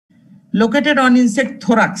located on insect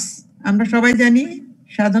thorax. আমরা সবাই জানি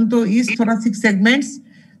সাধারণত ইস thoracic segments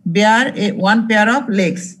bear one pair of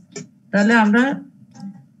legs. তাহলে আমরা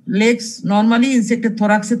legs normally ইনসেক্টের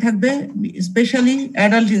thoraxে থাকবে, স্পেশালি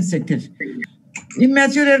অ্যাডাল্ট ইনসেক্টের।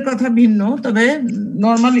 ইম্যাচিউরের কথা ভিন্ন, তবে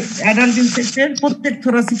নরমালি অ্যাডাল্ট ইনসেক্টের প্রত্যেক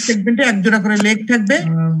thoracic সেগমেন্টে একজোড়া করে লেগ থাকবে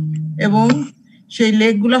এবং সেই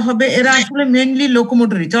লেগগুলো হবে, এরা আসলে মেইনলি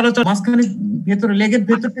লোকোমোটরি, চলাচল, মাঝখানে ভেতরে লেগের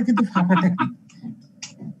ভেতরটা কিন্তু ফাঁকা থাকে।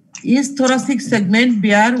 Each thoracic segment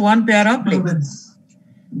bear one pair of legs.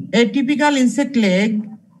 A typical insect leg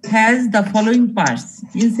has the following parts.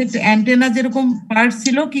 Insect antenna যেরকম পার্ট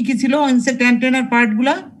ছিল, কি কি ছিল ইনসেক্ট অ্যান্টেনার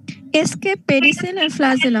পার্টগুলা? এসকেপ, পেডিসেল আর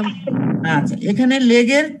ফ্লাজেলাম। আচ্ছা, এখানে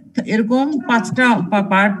লেগের এরকম 5টা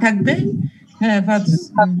পার্ট থাকবে। হ্যাঁ,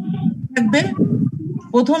 থাকবে।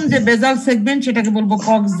 প্রথম যে বেজাল সেগমেন্ট সেটাকে বলবো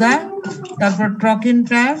কক্সা, তারপর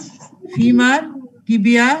ট্রকেন্টার, ফিমার,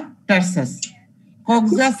 টিবিয়া, টার্সাস।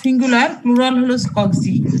 কক্সা সিঙ্গুলার, প্লুরাল হলো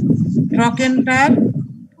cocci.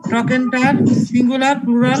 ট্রকেন্টার singular,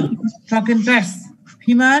 plural ট্রকেন্টার্স।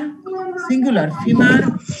 Femur singular, femur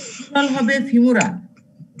plural হবে ফিমুরা।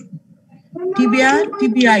 Tibia,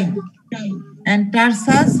 TBI, and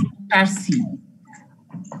টার্সাস, টার্সি।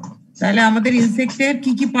 তাহলে আমাদের ইনসেক্টের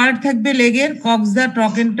কি কি পার্ট থাকবে লেগের? কক্সা,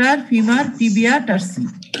 ট্রকেন্টার, ফিমার, টিবিয়া, টার্সি।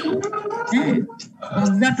 হ্যাঁ,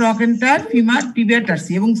 কক্সা, ট্রকেন্টার, ফিমার, টিবিয়া,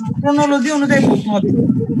 টার্সি। এবং ক্রোনোলজি অনুযায়ী বলতে হবে,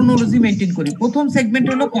 ক্রোনোলজি মেনটেন করি। প্রথম সেগমেন্ট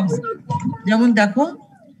হলো কক্সা। যেমন দেখো,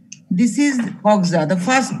 this is কক্সা, the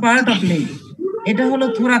first part of leg. এটা হলো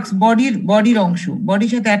থোরাক্স, বডির অংশ,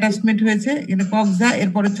 বডির সাথে অ্যাটাচমেন্ট হয়েছে, এটা কক্সা।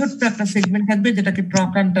 এরপরে ছোট্ট একটা সেগমেন্ট থাকবে যেটাকে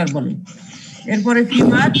ট্রকেন্টার বলে। এরপরে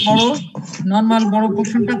ফিমার, বড় নরমাল বড়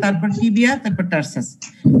পোর্শনটা, তারপর টিবিয়া, তারপর টার্সাস।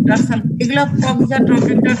 এগুলো কক্সা,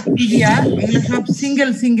 ট্রকেন্টার, টিবিয়া এগুলো সব সিঙ্গেল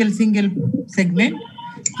সেগমেন্ট,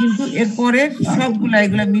 কিন্তু এরপরে সবগুলা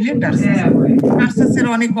এগুলা মিলে টার্সাস। টার্সাসের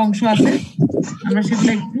অনেক অংশ আছে, আমরা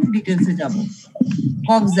সেগুলো একটু ডিটেলসে যাব।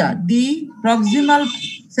 কক্সা, দি proximal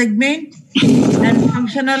segment and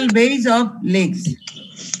functional base of legs.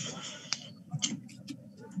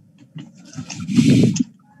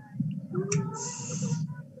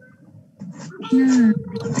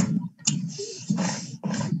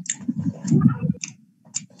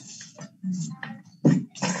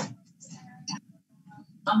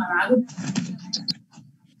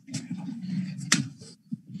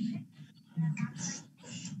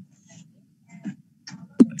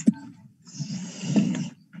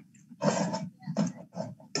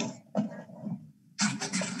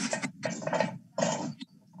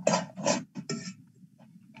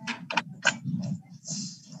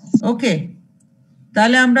 ওকে,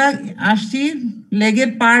 তাহলে আমরা আসছি লেগের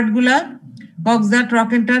পার্টগুলা, কক্সা,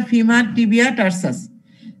 ট্রকেন্টার, ফিমার, টিবিয়া, টার্সাস।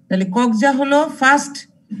 তাহলে কক্সা হলো ফার্স্ট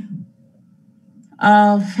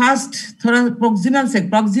থোড়া প্রক্সিমাল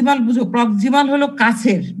প্রক্সিমাল বুঝো, প্রক্সিমাল হলো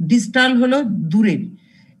কাছের, ডিস্টাল হলো দূরের,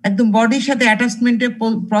 একদম বডির সাথে অ্যাটাচমেন্টে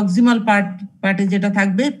প্রক্সিমাল পার্টে যেটা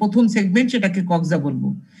থাকবে প্রথম সেগমেন্ট, সেটাকে কক্সা বলবো।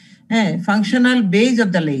 হ্যাঁ, functional base of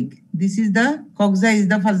the leg, this is the কক্সা is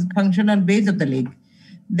the functional base of the leg.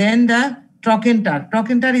 Then the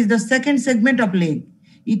trochanter is the second segment of leg.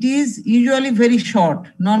 It is usually very short,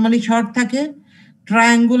 normally short থাকে,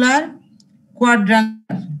 triangular,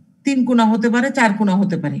 quadrangular, 3 কোণা হতে পারে, 4 কোণা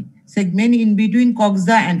হতে পারে, segment in between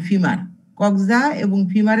coxa and femur. কক্সা এবং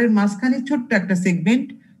ফিমারের মাঝখানে ছোট্ট একটা সেগমেন্ট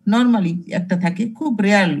নরমালি একটা থাকে, খুব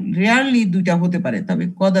রেয়ারলি দুইটা হতে পারে, তবে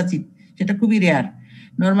কদাচিৎ, সেটা খুবই রেয়ার।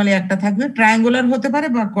 নরমালি একটা থাকবে, ট্রায়াঙ্গুলার হতে পারে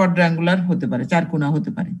বা কোয়াড্রাঙ্গুলার হতে পারে, 4 কোণা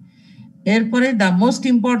হতে পারে। এরপরে the most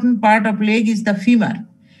important part of leg is the femur,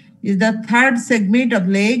 is the third segment of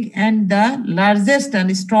leg and the largest and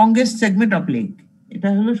strongest segment of leg. এটা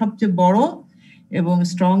হলো সবচেয়ে বড় এবং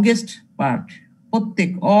স্ট্রংগেস্ট পার্ট।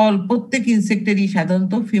 প্রত্যেক ইনসেক্টেরই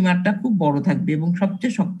সাধারণত ফিমারটা খুব বড় থাকবে এবং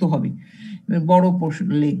সবচেয়ে শক্ত হবে, বড় portion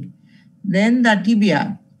leg. Then the tibia,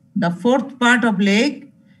 the fourth part of leg.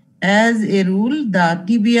 As a rule, the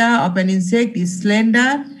tibia of an insect is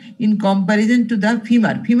slender in comparison to the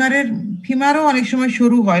femur. ফিমারও অনেক সময়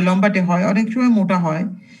সরু হয়, লম্বাটে হয়, অনেক সময় মোটা হয়,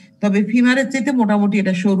 তবে ফিমারের চাইতে মোটামুটি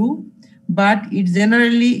এটা সরু। But it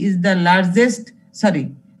generally is the largest,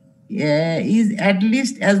 is at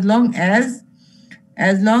least as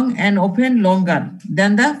long and often longer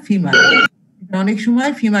than the femur. অনেক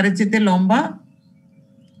সময় ফিমারের চাইতে লম্বা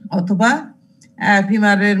অথবা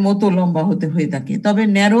ফিমারের মতো লম্বা হয়ে থাকে, তবে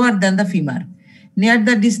narrower than the femur. Near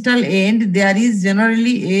the distal end there is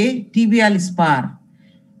generally a tibial spur.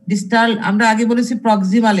 Distal আমরা আগে বলেছি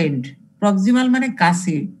প্রক্সিমাল এন্ড, প্রক্সিমাল মানে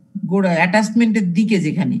কাছে, গোড়া অ্যাটাচমেন্টের দিকে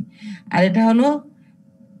যেখানে, আর এটা হলো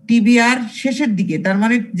টিবিয়ার শেষের দিকে, তার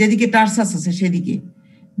মানে যেদিকে টার্সাস আছে সেদিকে,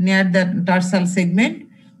 near the টার্সাল segment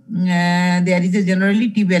there is a generally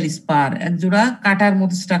tibial spare, এক জোড়া কাটার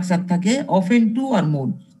মতো স্ট্রাকচার থাকে, অফেন টু আর মোর,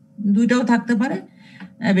 দুইটাও থাকতে পারে,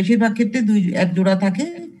 বেশিরভাগ ক্ষেত্রে এক জোড়া থাকে,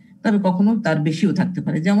 তবে কখনো তার বেশিও থাকতে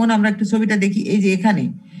পারে। যেমন আমরা একটু ছবিটা দেখি, এই যে এখানে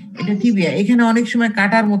এটা টিবিয়া, এখানে অনেক সময়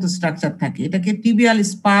কাটার মতো স্ট্রাকচার থাকে, এটাকে টিবিয়াল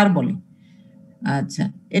স্পার বলে। আচ্ছা,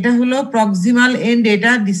 এটা হলো প্রক্সিমাল এন্ড,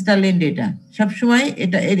 এটা ডিস্টাল এন্ড, এটা সবসময়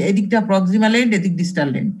এটা এদিকটা প্রক্সিমাল এন্ড, এদিক ডিস্টাল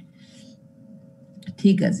এন্ড।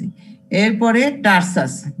 ঠিক আছে, এরপরে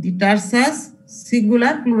টার্সাস। দি টার্সাস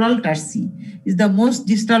singular plural টার্সি is the most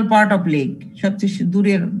distal part of leg, সবচেয়ে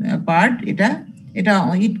দূরের পার্ট এটা। এটা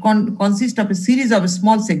ইট consist of A series of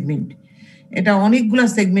small segment, এটা অনেকগুলা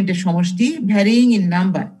সেগমেন্টের সমষ্টি, ভ্যারিং ইন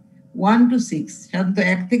নাম্বার 1 to 6, সাধারণত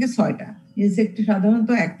 1 থেকে 6টা ইনসেক্ট, সাধারণত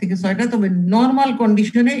 1 থেকে 6টা, তবে নর্মাল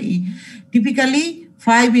কন্ডিশনে typically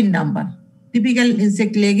 5 in number. Typical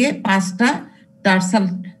insect লেগে 5টা টার্সাল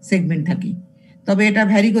সেগমেন্ট থাকে, তবে এটা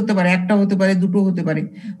ভ্যারি করতে পারে, একটা হতে পারে, দুটো হতে পারে।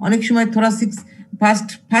 অনেক সময় থোরাসিক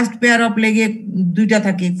ফার্স্ট পেয়ার অফ লেগে 2টা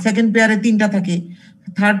থাকে, সেকেন্ড পেয়ারে 3টা থাকে,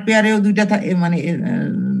 থার্ড পেয়ারেও 2টা থাকে, মানে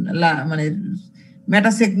মানে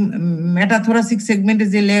মেটাথোরাসিক সেগমেন্টে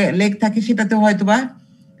যে লেগ থাকে সেটাতে হয়তো বা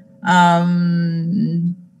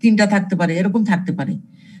 3টা থাকতে পারে, এরকম থাকতে পারে।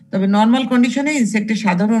 তবে নর্মাল কন্ডিশনে ইনসেক্টে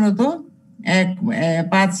সাধারণত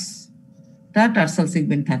 5টা টার্সাল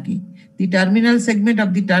সেগমেন্ট থাকে। দি terminal segment of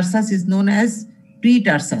the টার্সাস is known as pre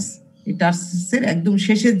টার্সাস। এই টার্সাসের একদম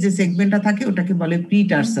শেষের যে সেগমেন্টটা থাকে ওটাকে বলে প্রি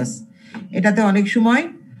টার্সাস। এটাতে অনেক সময়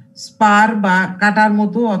স্পার বা কাটার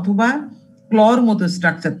মতো অথবা ক্লর মতো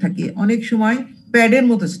স্ট্রাকচার থাকে, অনেক সময় প্যাডের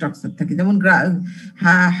মতো স্ট্রাকচার থাকে, যেমন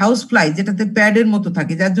হাউস ফ্লাই যেটাতে প্যাডের মতো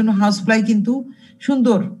থাকে, যার জন্য হাউস ফ্লাই কিন্তু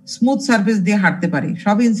সুন্দর স্মুথ সারফেস দিয়ে হাঁটতে পারে।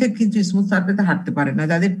 সব ইনসেক্ট কিন্তু স্মুথ সারফেসে হাঁটতে পারে না,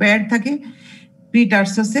 যাদের প্যাড থাকে প্রি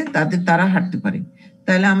টার্সাসে তারা হাঁটতে পারে।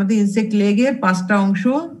 তাহলে আমাদের ইনসেক্ট লেগের 5টা অংশ,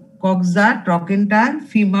 কক্সা, ট্রকেন্টার,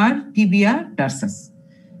 ফিমার, টিবিয়া, টার্সাস,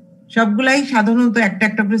 সবগুলাই সাধারণত একটা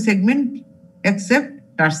একটা করে সেগমেন্ট, এক্সেপ্ট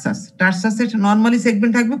টার্সাস। টার্সাসের নর্মালি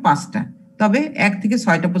সেগমেন্ট থাকবে 5টা, তবে 1 থেকে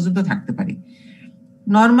 6টা পর্যন্ত থাকতে পারে।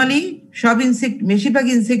 নর্মালি সব ইনসেক্ট, বেশিরভাগ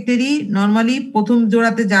ইনসেক্টেরই নর্মালি প্রথম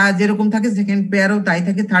জোড়াতে যা যেরকম থাকে সেকেন্ড পেয়ারও তাই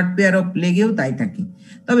থাকে, থার্ড পেয়ার অফ লেগেও তাই থাকে,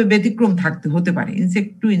 তবে ব্যতিক্রম হতে পারে,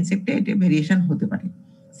 ইনসেক্ট টু ইনসেক্টে এটা ভেরিয়েশন হতে পারে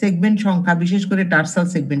সেগমেন্ট সংখ্যা, বিশেষ করে টার্সাল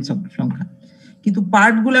সেগমেন্ট সংখ্যা, কিন্তু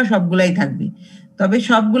পার্টগুলা সবগুলাই থাকবে। তবে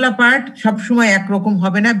সবগুলা পার্ট সবসময় একরকম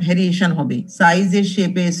হবে না, ভেরিয়েশন হবে, সাইজে,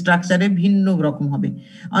 শেপে, স্ট্রাকচারে ভিন্ন রকম হবে।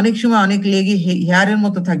 অনেক সময় অনেক লেগে হেয়ারের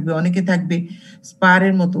মতো থাকবে, অনেকে থাকবে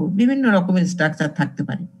স্পারের মতো, বিভিন্ন রকমের স্ট্রাকচার থাকতে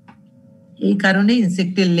পারে। এই কারণে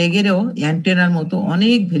ইনসেক্টের লেগেরও অ্যান্টেনার মতো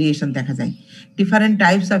অনেক ভেরিয়েশন দেখা যায়। Different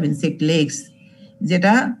types of insect legs,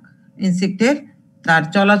 যেটা ইনসেক্টের তার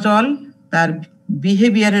চলাচল, তার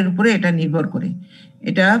বিহেভিয়ারের উপরে এটা নির্ভর করে।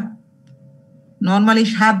 এটা নর্মালি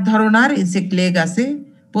 7 ধরনের ইনসেক্ট লেগ আছে।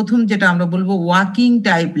 প্রথম যেটা আমরা বলবো ওয়াকিং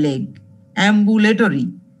টাইপ লেগ, অ্যাম্বুলেটরি,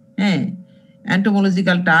 হ্যাঁ,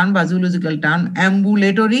 এন্টোমোলজিক্যাল টার্ম বা zoological term,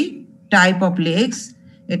 ambulatory type of legs,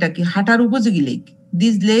 এটা কি হাঁটার উপযোগী leg.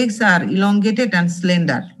 This legs R elongated and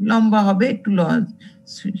slender, লম্বা হবে, একটু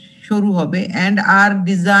সরু হবে, and R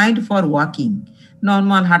designed for walking,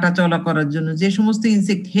 normal হাঁটা চলা করার জন্য। যে সমস্ত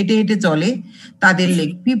ইনসেক্ট হেঁটে হেঁটে চলে তাদের লেগ,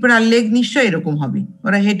 পিঁপড়ার লেগ নিশ্চয়ই এরকম হবে,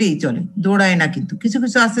 ওরা হেঁটেই চলে, দৌড়ায় না। কিন্তু কিছু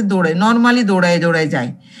কিছু আছে দৌড়ায়, নর্মালি দৌড়ায়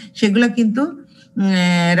যায়, সেগুলা কিন্তু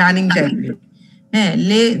রানিং টাইপের। হ্যাঁ,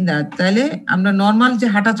 তাহলে আমরা নর্মাল যে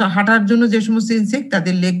হাঁটার জন্য যে সমস্ত ইনসেক্ট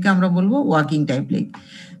তাদের লেগকে আমরা বলবো walking type leg.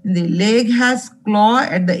 The leg has ক্ল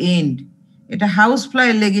at the end, এটা হাউস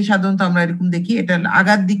ফ্লাইয়ের লেগে সাধারণত আমরা এরকম দেখি, এটা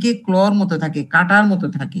আগার দিকে ক্লর মতো থাকে, কাটার মতো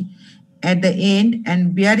থাকে at the end and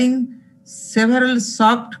bearing several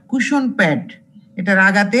soft cushion pad, এটার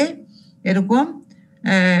আগাতে এরকম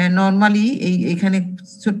নর্মালি এখানে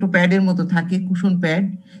ছোট্ট প্যাডের মতো থাকে, cushion pad,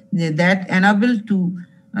 that enable to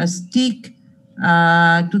stick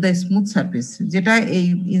to the smooth surface, যেটা এই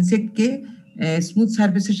ইনসেক্টকে স্মুথ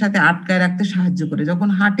সার্ফেসের সাথে আটকায় রাখতে সাহায্য করে। যখন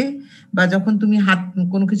হাঁটে বা যখন তুমি হাত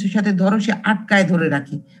কোনো কিছুর সাথে ধরো, সে আটকায় ধরে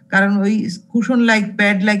রাখে, কারণ ওই cushion like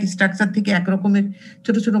pad like structure থেকে এক রকমের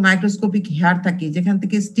ছোট ছোট মাইক্রোস্কোপিক হেয়ার থাকে, যেখান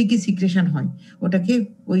থেকে স্টিকি সিক্রেশন হয়, ওটাকে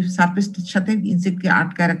ওই সার্ফেসটার সাথে ইনসেক্টকে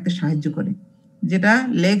আটকায় রাখতে সাহায্য করে, যেটা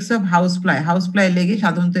লেগস অফ হাউস ফ্লাই লেগে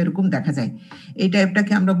সাধারণত এরকম দেখা যায়। এই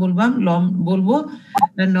টাইপটাকে আমরা বলবো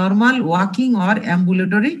normal walking or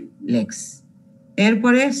ambulatory legs.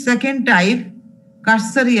 এরপরে second type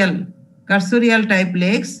cursorial type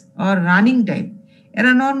legs or running type,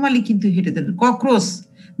 এরা নর্মালি কিন্তু হেঁটে থাকে। ককরোচ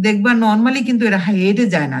দেখবা নর্মালি কিন্তু এরা হেঁটে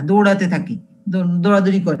যায় না, দৌড়াতে থাকে,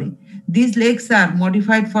 দৌড়াদৌড়ি করে। This legs R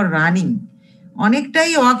modified for running,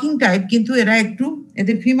 অনেকটাই ওয়াকিং টাইপ, কিন্তু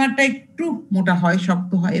এদের ফিমারটা একটু মোটা হয়,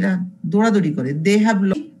 শক্ত হয়, এরা দৌড়াদৌড়ি করে। দে হ্যাভ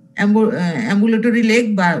অ্যাম্বুলেটরি লেগ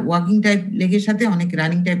বা ওয়াকিং টাইপ লেগের সাথে অনেক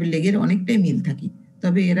রানিং টাইপের লেগের অনেকটাই মিল থাকে,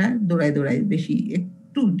 তবে এরা দৌড়ায় বেশি,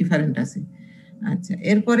 একটু ডিফারেন্ট আছে। আচ্ছা,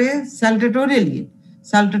 এরপরে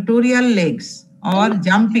সালটাটোরিয়াল লেগস অর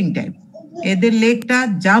জাম্পিং টাইপ, এদের লেগটা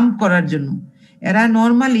জাম্প করার জন্য। এরা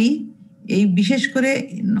নর্মালি এই বিশেষ করে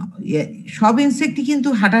সব ইনসেক্টই কিন্তু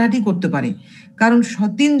হাঁটাহাঁটি করতে পারে, কারণ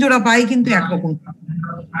 3 জোড়া পায়ে কিন্তু একরকম।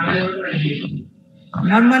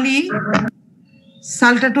 নর্মালি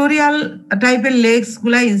সালটাটোরিয়াল টাইপের লেগস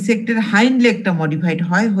গুলা ইনসেক্টের হাইন্ড লেগটা মডিফাইড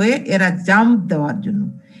হয়ে এরা জাম্প দেওয়ার জন্য।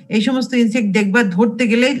 এই সমস্ত ইনসেক্ট দেখবা ধরতে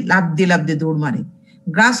গেলে লাফ দিয়ে দৌড় মারে।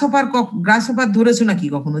 গ্রাস হপার ধরেছো নাকি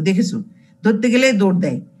কখনো, দেখেছো? ধরতে গেলে দৌড়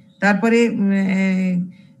দেয়। তারপরে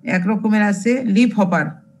এক রকমের আছে লিপ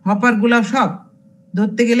হপার গুলা সব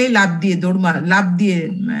ধরতে গেলেই লাফ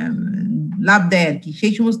দেয় আর কি।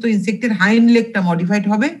 সেই সমস্ত ইনসেক্টের হাইন্ড লেগটা মডিফাইড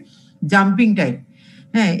হবে জাম্পিং টাইপ।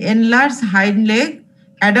 হ্যাঁ, enlarged hind leg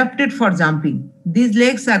adapted for jumping. These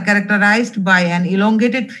legs are characterized by an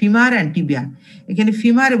elongated femur and tibia. এখানে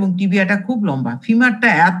ফিমার এবং টিবিয়াটা খুব লম্বা। ফিমারটা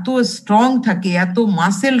এত স্ট্রং থাকে, এত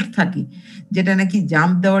মাসেলড থাকে, যেটা নাকি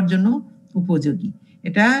জাম্প দেওয়ার জন্য উপযোগী।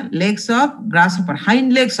 এটা legs of গ্রাসহপার, hind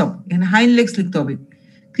legs of, এখানে হাইন্ড লেগস লিখতে হবে।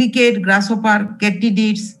 ক্রিকেট, গ্রাসহপার,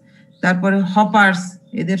 ক্যাটিডিডস, তারপরে হপার্স,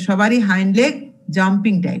 এদের সবারই হাইন্ড লেগ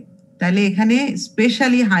জাম্পিং টাইপ। তাহলে এখানে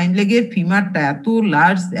স্পেশালি হাইন্ড লেগের ফিমারটা এত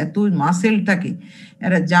লার্জ, এত মাসেল থাকে,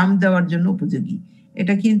 এরা জাম্প দেওয়ার জন্য উপযোগী।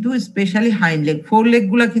 এটা কিন্তু স্পেশালি হাইন্ড লেগ। 4 লেগ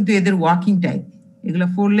গুলা কিন্তু এদের ওয়াকিং টাইপ, এগুলা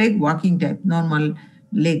 4 leg walking type.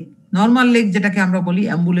 Normal leg যেটাকে আমরা বলি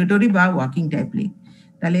অ্যাম্বুলেটরি বা ওয়াকিং টাইপ লেগ।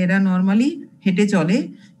 তাহলে এরা নর্মালি হেঁটে চলে,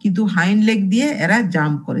 কিন্তু হাইন্ড লেগ দিয়ে এরা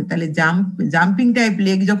জাম্প করে। তাহলে জাম্পিং টাইপ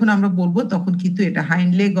লেগ যখন আমরা বলবো, তখন কিন্তু এটা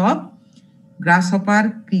হাইন্ড লেগ অফ গ্রাসহপার,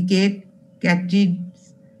 ক্রিকেট, ক্যাটরিড,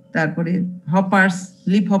 তারপরে hoppers,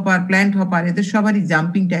 lip hopper, plant hopper, এদের সবারই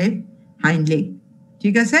জাম্পিং টাইপ হাইন্ড লেগ।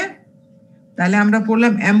 ঠিক আছে? তাহলে আমরা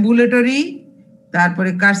পড়লাম অ্যাম্বুলেটরি, তারপরে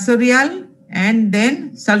কার্সোরিয়াল অ্যান্ড দেন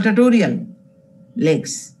সালটাটোরিয়াল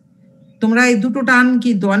লেগস। তোমরা এই দুটো টার্ম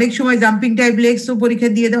কিন্তু অনেক সময় জাম্পিং টাইপ লেগসও পরীক্ষা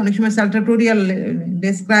দিয়ে দাও, অনেক সময় সালটাটোরিয়াল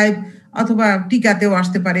ডেসক্রাইব অথবা টিকাতেও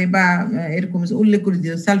আসতে পারে, বা এরকম উল্লেখ করে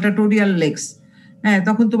দিও সালটাটোরিয়াল লেগস। হ্যাঁ,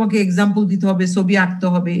 তখন তোমাকে এক্সাম্পল দিতে হবে, ছবি আঁকতে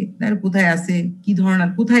হবে, কোথায় আছে, কি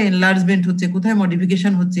ধরনের, কোথায় এনলার্জমেন্ট হচ্ছে, কোথায়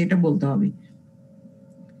মডিফিকেশন হচ্ছে, এটা বলতে হবে।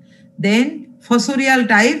 দেন ফসোরিয়াল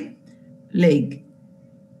টাইপ লেগ।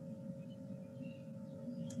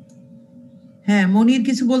 হ্যাঁ, মনির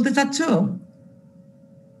কিছু বলতে চাচ্ছ?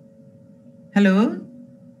 হ্যালো,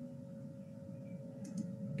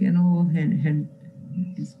 কেন?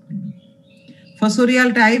 Fossorial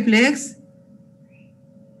type legs,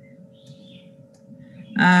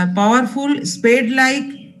 powerful স্পেড like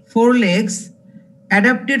 4 legs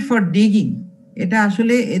adapted for digging। এটা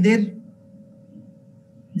আসলে এদের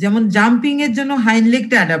যেমন জাম্পিং এর জন্য হাইন্ড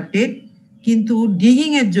লেগটা অ্যাডাপ্টেড, কিন্তু ডিগিং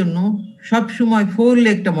এর জন্য সব সময় 4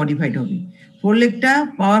 লেগটা মডিফাইড হবে। 4 লেগটা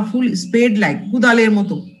পাওয়ারফুল স্পেড লাইক, কুদালের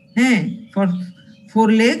মতো। হ্যাঁ, for 4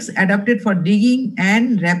 legs adapted for digging and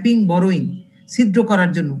wrapping burrowing, ছিদ্র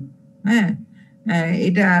করার জন্য। হ্যাঁ,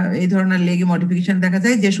 এটা এই ধরনের লেগে মডিফিকেশন দেখা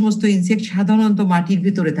যায়। যে সমস্ত ইনসেক্ট সাধারণত মাটির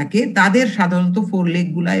ভিতরে থাকে, তাদের সাধারণত 4 লেগ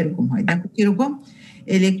গুলা এরকম হয়। দেখো কিরকম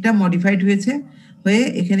এই লেগটা মডিফাইড হয়ে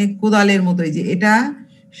এখানে কোদালের মতো। এই যে এটা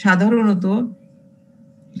সাধারণত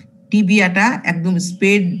টিবিয়াটা একদম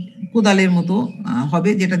স্পেড কোদালের মতো হবে,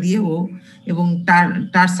 যেটা দিয়ে এবং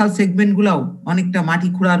টার্সাল সেগমেন্ট গুলাও অনেকটা মাটি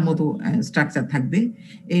খোঁড়ার মতো স্ট্রাকচার থাকবে।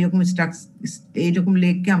 এইরকম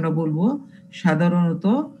লেগকে আমরা বলবো সাধারণত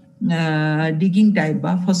ডিগিং টাইপ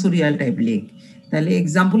বা ফসোরিয়াল টাইপ লেগ। তাহলে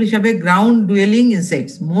এক্সাম্পল হিসাবে গ্রাউন্ড ডুয়েলিং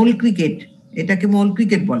ইনসেক্টস, মোল ক্রিকেট, এটাকে মোল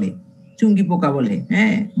ক্রিকেট বলে, চুঙ্গি পোকা বলে।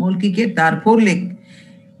 হ্যাঁ, মোল ক্রিকেট, তার 4 লেগ।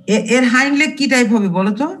 এর হাইন্ড লেগ কি টাইপ হবে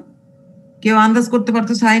বলো তো? কেউ আন্দাজ করতে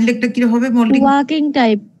পারতো হাইন্ড লেগটা কি হবে? Walking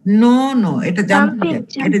type? নো, এটা জাম্পিং।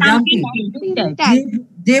 এটা জাম্পিং।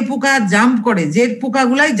 যে পোকা জাম্প করে, যে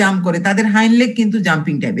পোকাগুলাই জাম্প করে, তাদের হাইন্ড লেগ কিন্তু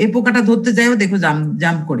জাম্পিং টাইপ। এই পোকাটা ধরতে যাও, দেখো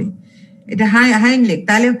জাম্প করে, এটা হাইন্ড লেগ।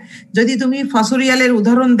 তাহলে যদি তুমি ফসোরিয়ালের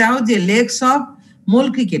উদাহরণ দাও যে লেগস অফ মোল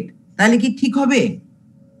ক্রিকেট, তাহলে কি ঠিক হবে?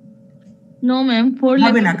 নো ম্যাম, 4 লেগ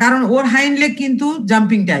হবে না, কারণ ওর হাইন্ড লেগ কিন্তু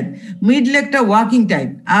jumping type, mid লেগটা walking type,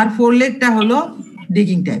 আর 4 লেগটা হলো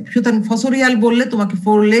ডিগিং টাইপ। সুতরাং ফসোরিয়াল বললে তোমাকে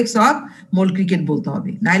 4 legs অফ মোল ক্রিকেট বলতে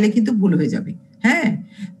হবে, নাইলে কিন্তু ভুল হয়ে যাবে। হ্যাঁ,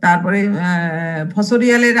 তারপরে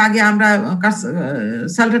ফসোরিয়ালের আগে আমরা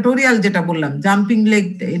সালটাটোরিয়াল যেটা বললাম জাম্পিং লেগ,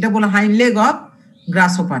 এটা বলো হাইন্ড লেগ অফ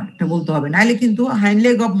গ্রাসহপার, এটা বলতে হবে, নাইলে কিন্তু hind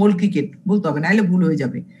leg of mole cricket বলতে হবে, নাইলে ভুল হয়ে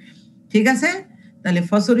যাবে। ঠিক আছে? তাহলে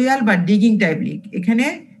ফসোরিয়াল বা ডিগিং টাইপ লেগ, এখানে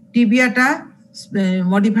টিবিয়াটা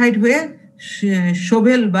মডিফাইড হয়ে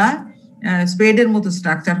শোভেল বা স্পেডের মতো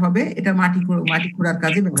স্ট্রাকচার হবে, এটা মাটি খোঁড়ার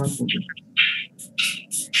কাজে ব্যবহার করবে।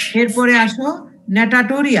 এরপরে আসো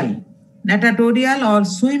ন্যাটাটোরিয়াল অর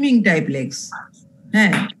সুইমিং টাইপ লেগস।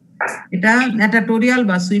 হ্যাঁ, এটা ন্যাটাটোরিয়াল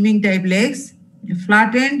বা সুইমিং টাইপ লেগস।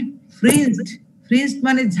 ফ্ল্যাটেন্ড ফ্রিজড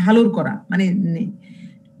মানে ঝালর করা, মানে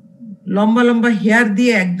লম্বা লম্বা হেয়ার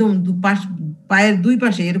দিয়ে একদম পায়ের দুই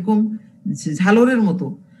পাশে এরকম ঝালরের মতো।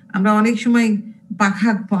 আমরা অনেক সময়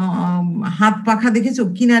হাত পাখা দেখেছো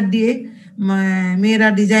কিনার দিয়ে মেয়েরা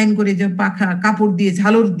ডিজাইন করে যে পাখা কাপড় দিয়ে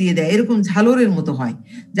ঝালর দিয়ে দেয়, এরকম ঝালরের মতো হয়,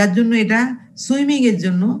 যার জন্য এটা সুইমিং এর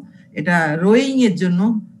জন্য, এটা রোয়িং এর জন্য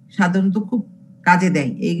সাধারণত খুব কাজে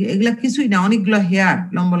দেয়। এগুলা কিছুই না, অনেকগুলো হেয়ার,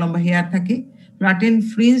 লম্বা লম্বা হেয়ার থাকে। Flatten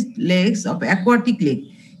ফ্রিজড legs of aquatic leg.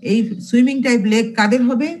 এই সুইমিং টাইপ লেগ কাদের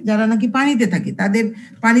হবে? যারা নাকি পানিতে থাকে, তাদের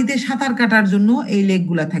পানিতে সাঁতার কাটার জন্য এই লেগ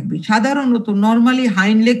গুলা থাকবে। সাধারণত নর্মালি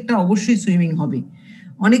হাইন্ড লেগটা অবশ্যই সুইমিং হবে।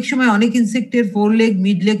 অনেক সময় অনেক ইনসেক্টের ফোর লেগ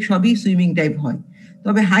মিড লেগ সবই সুইমিং টাইপ হয়,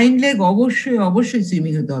 তবে হাইন্ড লেগ অবশ্যই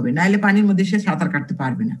সুইমিং হতে হবে, নাহলে পানির মধ্যে সে সাঁতার কাটতে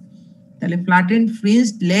পারবে না। তাহলে flattened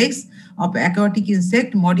ফ্রিজড legs of aquatic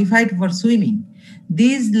insect modified for swimming.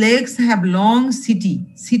 These legs have long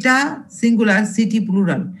seta singular, seti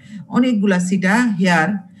plural, অনেকগুলা সিটা হেয়ার,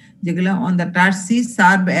 যেগুলো on the টার্সি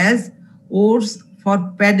serve as ওর্স for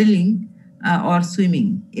paddling or swimming.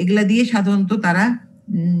 এগুলা দিয়ে সাধারণত তারা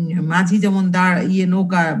মাঝি যেমন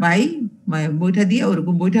নৌকা বৈঠা দিয়ে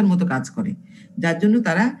ওরকম বৈঠার মতো কাজ করে, যার জন্য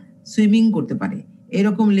তারা সুইমিং করতে পারে।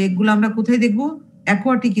 এরকম লেগগুলো আমরা কোথায় দেখবো?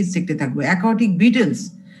 অ্যাকোয়াটিক ইনসেক্টে থাকবো, অ্যাকোয়াটিক বিটলস,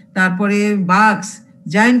 তারপরে বাগস,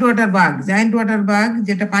 জায়ান্ট ওয়াটার বাগ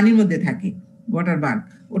যেটা পানির মধ্যে থাকে, ওয়াটার বাগ,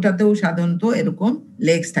 ওটাতেও সাধারণত এরকম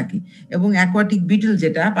লেগস থাকে। এবং অ্যাকোয়াটিক বিটল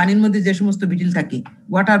যেটা পানির মধ্যে যে সমস্ত বিটল থাকে,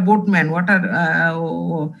 ওয়াটার বোটম্যান,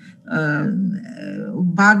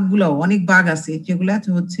 বাঘগুলো, অনেক বাঘ আছে যেগুলো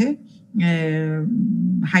হচ্ছে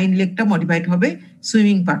হাইন্ড লেগটা মডিফাইড হবে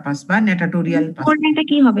সুইমিং পারপাস বা ন্যাটাটোরিয়াল। ফোরলেগটা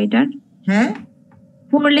কি হবে এটার? হ্যাঁ,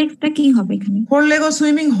 ফোর লেগসটা কি হবে এখানে? ফোর লেগও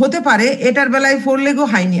সুইমিং হতে পারে, এটার বেলায় ফোর লেগও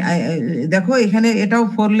হাইনি, দেখো এখানে এটাও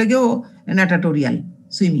ফোর লেগেও ন্যাটাটোরিয়াল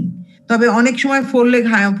সুইমিং। তবে অনেক সময় four leg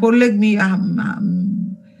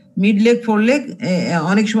mid leg four leg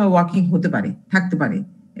অনেক সময় ওয়াকিং হতে পারে, থাকতে পারে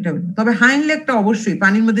এটা। তবে হাইন্ড লেগটা অবশ্যই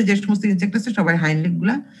পানির মধ্যে যে সমস্ত ইনসেক্ট আছে সবাই হাইন্ড লেগ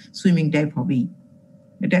গুলা সুইমিং টাইপ হবেই।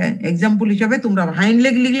 এটা এক্সাম্পল হিসাবে তোমরা হাইন্ড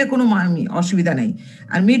লেগ লিখলে কোনো অসুবিধা নেই।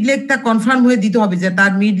 আর মিড লেগটা কনফার্ম হয়ে দিতে হবে যে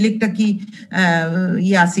তার মিড লেগটা কি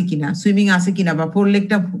আছে কিনা, সুইমিং আছে কিনা, বা ফোর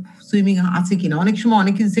লেগটা সুইমিং আছে কিনা। অনেক সময়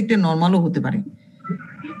অনেক ইনসেক্টের নরমালও হতে পারে।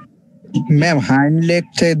 ম্যাম হাইন্ড লেগ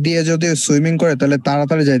দিয়ে যদি সুইমিং করে তাহলে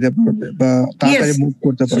তাড়াতাড়ি যাইতে পারবে বা তাড়াতাড়ি মুভ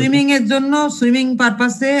করতে পারবে। সুইমিং এর জন্য সুইমিং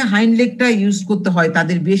পারপাসে হাইন্ড লেগটা ইউজ করতে হয়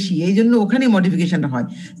তাদের বেশি, এই জন্য ওখানে মডিফিকেশনটা হয়।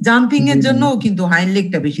 জাম্পিং এর জন্য কিন্তু হাইন্ড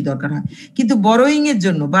লেগটা বেশি দরকার হয়, কিন্তু বরোয়িং এর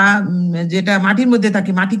জন্য বা যেটা মাটির মধ্যে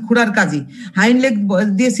থাকে, মাটি খোঁড়ার কাজে হাইন্ড লেগ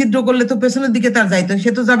দিয়ে ছিদ্র করলে তো পেছনের দিকে তার যাইতো,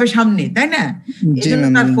 সে তো যাবে সামনে, তাই না? এই জন্য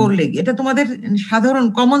তার ফোর লেগ। এটা তোমাদের সাধারণ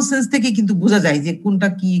কমন সেন্স থেকে কিন্তু বোঝা যায় যে কোনটা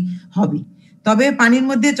কি হবে। তবে পানির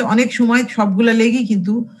মধ্যে অনেক সময় সবগুলা লেগই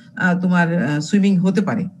কিন্তু তোমার সুইমিং হতে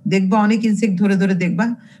পারে। দেখবা অনেক ইনসেক্ট ধরে ধরে দেখবা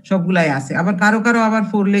সবগুলাই আছে। আবার কারো কারো আবার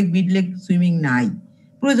four leg mid leg swimming নাই,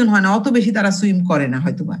 প্রয়োজন হয় না, অত বেশি তারা সুইম করে না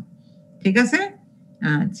হয়তোবা। ঠিক আছে,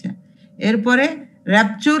 আচ্ছা। এরপরে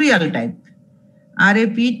র্যাপটোরিয়াল type,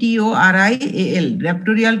 RAPTORIAL,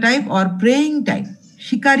 র্যাপটোরিয়াল type or praying type.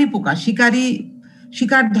 শিকারি পোকা,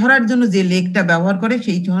 শিকার ধরার জন্য যে লেগটা ব্যবহার করে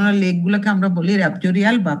সেই ধরনের লেগ গুলাকে আমরা বলি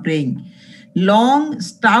র্যাপটোরিয়াল বা প্রেইং। লং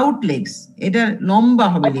স্টাউট লেগস, এটা লম্বা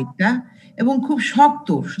হবে লেগটা এবং খুব শক্ত।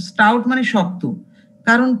 স্টাউট মানে শক্ত,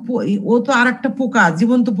 কারণ ও তো আর একটা পোকা,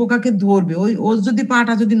 জীবন্ত পোকাকে ধরবে। ওর যদি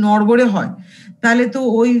পাটা যদি নড়বড়ে হয় তাহলে তো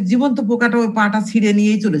ওই জীবন্ত পোকাটা ওই পাটা ছিঁড়ে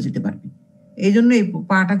নিয়েই চলে যেতে পারবে। এই জন্য এই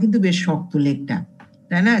পাটা কিন্তু বেশ শক্ত লেগটা,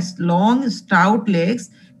 তাই না? Long stout legs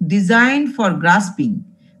design for grasping,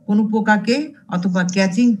 কোনো পোকাকে অথবা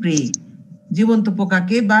ক্যাচিং প্রে, জীবন্ত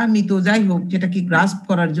পোকাকে বা মৃত যাই হোক যেটাকে গ্রাস্প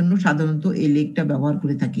করার জন্য সাধারণত এই লেগটা ব্যবহার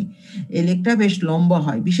করে থাকি। এই লেগটা বেশ লম্বা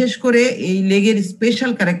হয়। বিশেষ করে এই লেগের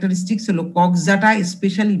স্পেশাল ক্যারেক্টারিস্টিক্স হলো কক্সাটা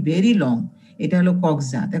স্পেশালি ভেরি লং। এটা হলো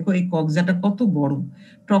কক্সা, দেখো এই কক্সাটা কত বড়,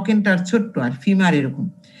 ট্রকেনটার ছোট্ট, আর ফিমার এরকম।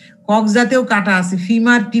 কক্সাতেও কাটা আছে,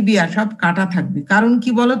 ফিমার টিবিয়া সব কাটা থাকবে। কারণ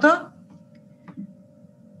কি বলতো,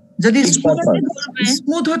 যদি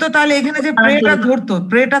স্মুথ হতো তাহলে এখানে যে প্রেটা ধরতো,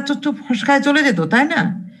 প্রেটা ফসকায় চলে যেত, তাই না?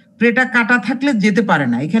 প্রেটা কাটা থাকলে যেতে পারে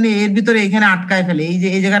না, এখানে এর ভিতরে এখানে আটকায় ফেলে, এই যে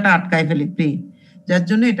এই জায়গাটা আটকায় ফেলে প্রে, যার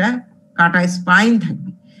জন্য এটা কাটা স্পাইন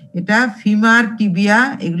থাকবে। এটা ফিমার টিবিয়া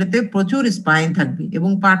এগুলোতে প্রচুর স্পাইন থাকবে এবং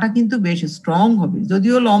পাটা কিন্তু বেশ স্ট্রং হবে,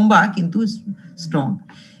 যদিও লম্বা কিন্তু স্ট্রং।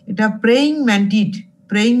 এটা প্রেইং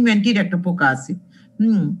ম্যান্টিড একটা পোকা আছে,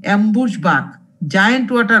 ambush bug, giant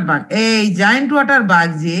water bug. এই জায়ান্ট ওয়াটার বাগ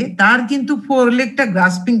যে, তার কিন্তু ফোর লেগটা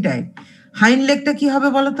গ্রাসপিং টাইপ। হাইন্ড লেগটা কি হবে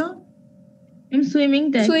বলতো? সুইমিং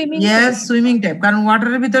ইয়েস, সুইমিং টাইপ, কারণ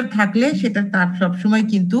ওয়াটারের ভিতরে থাকলে সেটা তার সবসময়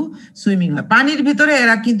কিন্তু সুইমিং হয়। পানির ভিতরে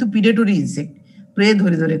এরা কিন্তু প্রিডেটরি ইনসেক্ট, প্রে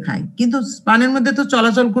ধরে ধরে খায়, কিন্তু পানির মধ্যে তো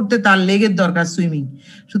চলাচল করতে তার লেগের দরকার সুইমিং।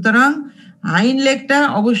 সুতরাং হাইন্ড লেগটা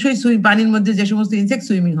অবশ্যই পানির মধ্যে যে সমস্ত ইনসেক্ট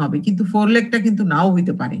সুইমিং হবে, কিন্তু ফোর লেগটা কিন্তু নাও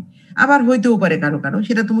হইতে পারে, আবার হইতেও পারে কারো কারো,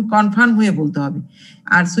 সেটা তুমি কনফার্ম হয়ে বলতে হবে।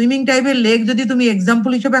 আর সুইমিং টাইপের লেগ যদি তুমি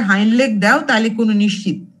এক্সাম্পল হিসেবে হাইন্ড লেগ দাও, তাহলে কোনো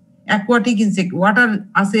নিশ্চিত অ্যাকোয়াটিক ইনসেক্ট, ওয়াটার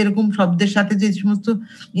আছে এরকম শব্দের সাথে যে সমস্ত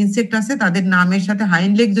ইনসেক্ট আছে তাদের নামের সাথে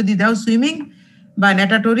হাইন্ড লেগ যদি দাও সুইমিং বা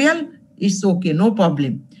ন্যাটাটোরিয়াল, it's okay, no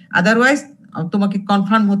problem. Otherwise তোমাকে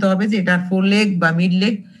কনফার্ম হতে হবে যে এটা ফোর লেগ বা মিড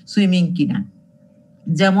লেগ সুইমিং কিনা।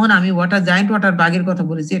 যেমন আমি জায়ান্ট ওয়াটার বাগের কথা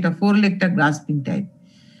বলেছি, এটা ফোর লেগটা গ্রাসপিং টাইপ।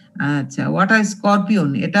 আচ্ছা, ওয়াটার স্করপিয়ন,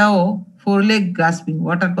 এটাও four leg grasping.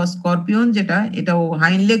 Water scorpion যেটা, এটাও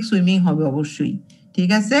হাইন্ড লেগ সুইমিং হবে অবশ্যই,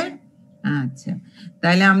 ঠিক আছে। আচ্ছা,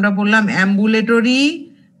 তাহলে আমরা বললাম অ্যাম্বুলেটরি,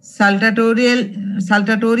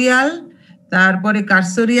 সালটাটোরিয়াল, তারপরে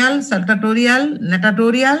কার্সোরিয়াল, সালটাটোরিয়াল,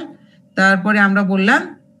 নেটাটোরিয়াল, তারপরে আমরা বললাম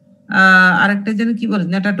আরেকটা যেন কি বলে,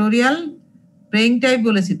 নেটাটোরিয়াল, প্রেইং টাইপ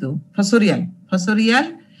বলেছি তো, ফসোরিয়াল,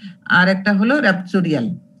 আর একটা হলো র্যাপচোরিয়াল।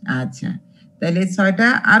 আচ্ছা, তাহলে 6টা,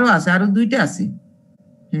 আরো আছে, আরো 2টা আছে,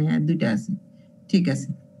 হ্যাঁ 2টা আছে, ঠিক আছে।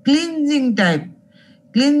 ক্লিনজিং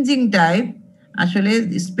টাইপ আসলে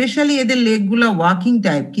স্পেশালি এদের লেগ গুলো ওয়াকিং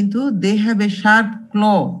টাইপ, কিন্তু they have a sharp ক্ল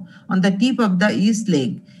on the tip of the east leg.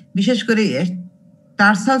 বিশেষ করে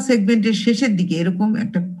টার্সাল সেগমেন্টের শেষের দিকে এরকম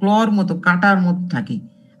একটা ক্লর মতো, কাটার মতো থাকে,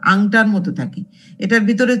 আংটার মতো থাকে। এটার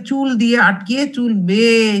ভিতরে চুল দিয়ে আটকিয়ে চুল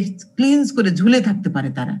বেশ ক্লিনস করে ঝুলে থাকতে পারে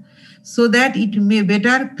তারা, so that it May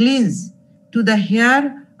better ক্লিনস to the hair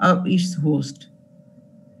of its host.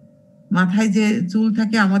 মাথায় যে চুল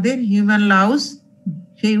থাকে আমাদের হিউম্যান লাউস,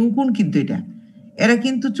 সেই উকুন কিন্তু এটা, এরা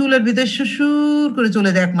কিন্তু চুলের ভিতরে সুসুর করে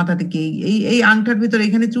চলে যায় এক মাথা থেকে এই আংটার ভিতরে,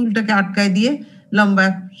 এখানে চুলটাকে আটকায় দিয়ে লম্বা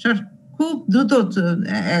খুব দ্রুত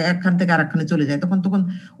একখান থেকে আরেকখানে চলে যায়, তখন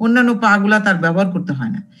অন্যান্য পা গুলা তার ব্যবহার করতে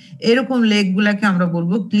হয় না। এরকম লেগ গুলাকে আমরা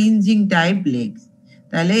বলবো ক্লিনজিং টাইপ লেগ।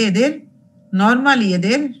 তাহলে নর্মালি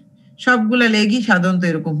এদের সবগুলা লেগই সাধারণত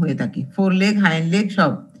এরকম হয়ে থাকে, ফোর লেগ, হাইন্ড লেগ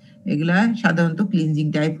সব এগুলা সাধারণত ক্লিনজিং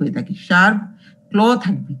টাইপ হয়ে থাকে। শার্প ক্ল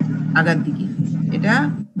থাকবে আগার দিকে, এটা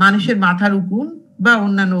মানুষের মাথার উকুন বা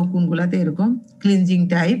অন্যান্য উকুন গুলাতে এরকম ক্লিনজিং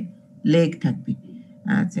টাইপ লেগ থাকবে।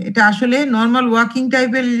 আচ্ছা, এটা আসলে নর্মাল ওয়াকিং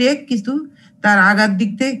টাইপের লেগ, কিন্তু তার আগার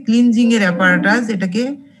দিক থেকে ক্লিনজিং এর অ্যাপারেটাস,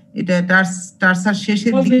 এটা টার্সাল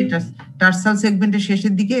শেষের দিকে, টার্সাল সেগমেন্টের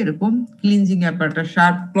শেষের দিকে এরকম ক্লিনজিং অ্যাপারেটাস,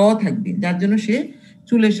 শার্প ক্ল থাকবে, যার জন্য সে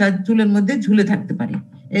চুলের মধ্যে ঝুলে থাকতে পারে।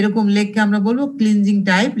 এরকম লেগকে আমরা বলবো ক্লিনজিং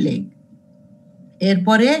টাইপ লেগ।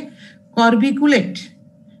 এরপরে কর্বিকুলেট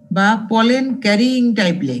বা পলেন ক্যারিং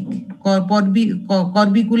টাইপ লেগ,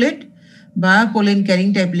 কর্বিকুলেট বা pollen carrying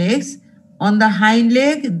type legs. On the hind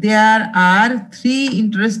leg, there are 3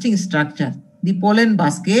 interesting structures: the pollen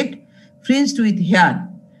basket fringed with hair,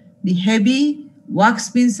 the heavy wax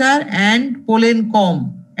pincer, and pollen comb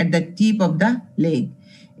at the tip of the leg.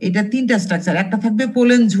 এটা 3টা structure. একটা থাকবে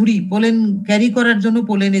pollen ঝুড়ি, pollen carry করার জন্য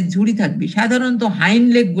পোলেনের ঝুড়ি থাকবে, সাধারণত হাইন্ড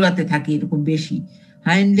লেগ গুলাতে থাকে এরকম বেশি,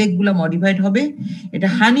 হাইন্ড লেগ গুলা মডিফাইড হবে। এটা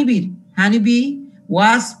হানিবি,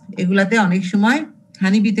 ওয়াস্প এগুলাতে অনেক সময়,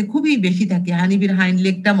 হানিবিতে খুবই বেশি থাকে, হানিবির হাইন্ড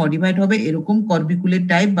লেগটা মডিফাইড হবে এরকম কর্বিকুলেট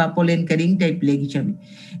টাইপ বা পোলেন ক্যারিং টাইপ লেগ হিসাবে।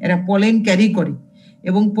 এরা পোলেন ক্যারি করে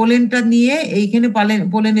এবং পোলেনটা নিয়ে এইখানে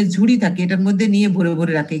পোলেনের ঝুড়ি থাকে, এটার মধ্যে নিয়ে ভরে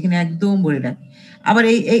ভরে রাখে, এখানে একদম ভরে রাখে। আবার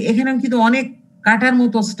এখানে কিন্তু অনেক কাটার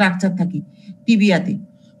মতো স্ট্রাকচার থাকে টিবিয়াতে,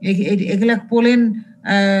 এগুলা পোলেন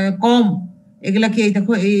কম, এগুলাকে এই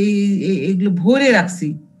দেখো এইগুলো ভরে রাখছি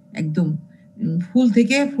একদম ফুল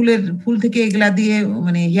থেকে এগুলা দিয়ে,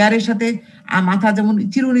 মানে হেয়ারের সাথে মাথা যেমন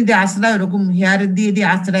চিরুনি দিয়ে আশ্রয়, ওরকম হেয়ার দিয়ে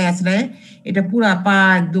আশ্রয় এটা পুরা পা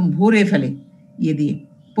একদম ভরে ফেলে ইয়ে দিয়ে,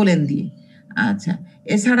 পোলেন দিয়ে। আচ্ছা,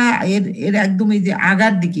 এছাড়া এর একদম এই যে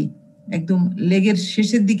আগার দিকে একদম লেগের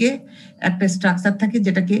শেষের দিকে একটা স্ট্রাকচার থাকে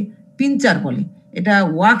যেটাকে পিঞ্চার বলে। এটা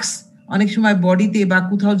ওয়াক্স অনেক সময় বডিতে বা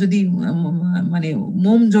কোথাও যদি মানে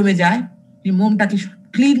মোম জমে যায়, এই মোমটাকে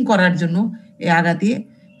ক্লিন করার জন্য এই আগা দিয়ে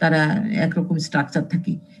তারা একরকম স্ট্রাকচার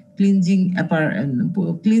থাকে,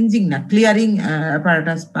 ক্লিয়ারিং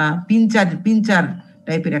অ্যাপারেটাস বা পিঞ্চার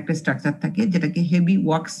টাইপের একটা স্ট্রাকচার থাকে যেটাকে হেভি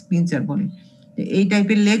ওয়াক্স পিঞ্চার বলে। এই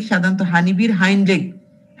টাইপের লেগ সাধারণত হানিবির হাইন্ড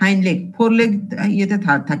লেগ, ফোর লেগ ইয়েতে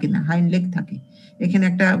থাকে না, হাইন্ড লেগ থাকে। এখানে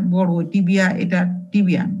একটা বড় টিবিয়া, এটা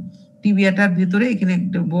টিবিয়াটার ভিতরে এখানে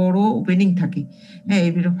একটা বড় ওপেনিং থাকে, হ্যাঁ,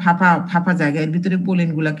 এর ভিতরে ফাঁপা জায়গা, এর ভিতরে পোলেন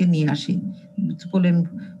গুলাকে নিয়ে আসে, পোলেন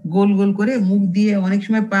গোল গোল করে মুখ দিয়ে, অনেক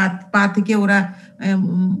সময় পা থেকে ওরা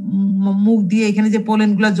মুখ দিয়ে এখানে যে পোলেন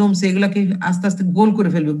গুলা জমছে এগুলাকে আস্তে আস্তে গোল করে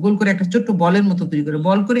ফেলবে, গোল করে একটা ছোট্ট বলের মতো তৈরি করে,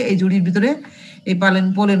 বল করে এই ঝুড়ির ভিতরে এই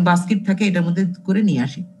পোলেন বাস্কেট থাকে এটার মধ্যে করে নিয়ে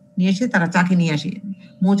এসে তারা চাকে নিয়ে আসে,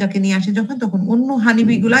 মৌচাকে নিয়ে আসে যখন, তখন অন্য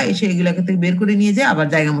হানিবি গুলা এসে এগুলাকে থেকে বের করে নিয়ে যায়, আবার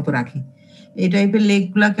জায়গা মতো রাখে। এই টাইপের লেগ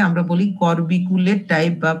গুলাকে আমরা বলি করবিকুলেট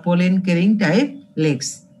টাইপ বা পোলেন ক্যারিং টাইপ লেগস।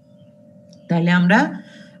 তাহলে আমরা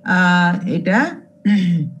এটা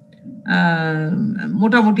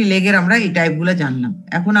মোটামুটি লেগের আমরা এই টাইপ গুলা জানলাম।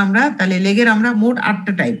 এখন আমরা তাহলে লেগের আমরা মোট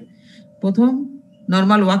 8টা টাইপ। প্রথম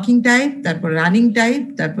নর্মাল ওয়াকিং টাইপ, তারপরে রানিং টাইপ,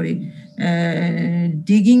 তারপরে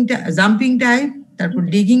ডিগিং জাম্পিং টাইপ, তারপর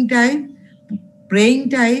ডিগিং টাইপ, প্রেইং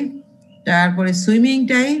টাইপ, তারপরে সুইমিং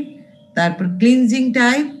টাইপ, তারপর ক্লিনজিং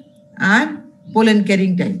টাইপ আর পোলেন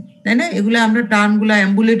ক্যারিং টাইপ, তাই না? এগুলো আমরা টার্মগুলো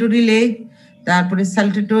অ্যাম্বুলেটরি লেগ, তারপরে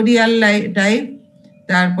সালটেটোরিয়াল টাইপ,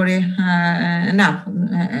 তারপরে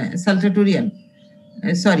সালটেটোরিয়াল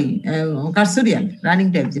কার্সোরিয়াল রানিং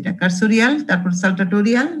টাইপ যেটা কার্সোরিয়াল, তারপর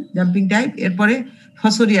সালটেটোরিয়াল জাম্পিং টাইপ, এরপরে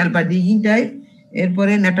ফসোরিয়াল বা ডিগিং টাইপ,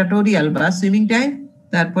 এরপরে নেটাটোরিয়াল বা সুইমিং টাইপ,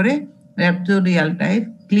 তারপরে র্যাপটোরিয়াল টাইপ,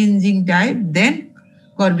 ক্লিনজিং টাইপ, দেন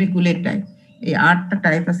করবিকুলেট টাইপ। এই 8টা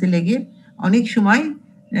টাইপ আছে লেগের। অনেক সময়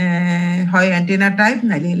হয় অ্যান্টেনা টাইপ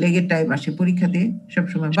নাইলে লেগের টাইপ আসে পরীক্ষাতে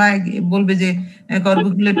সবসময়, বা বলবে যে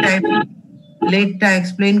করবিকুলেট টাইপ লেগটা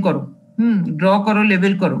এক্সপ্লেইন করো, ড্র করো,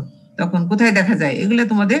 লেবেল করো, তখন কোথায় দেখা যায় এগুলো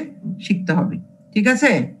তোমাদের শিখতে হবে, ঠিক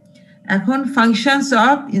আছে? এখন functions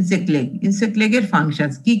of insect leg. Insect লেগের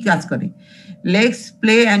functions কি কাজ করে? Legs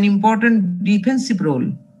play an important defensive role,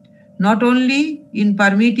 not only in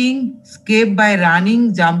permitting escape by running,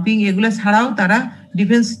 jumping, এগুলো ছাড়াও তারা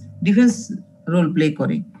ডিফেন্স রোল প্লে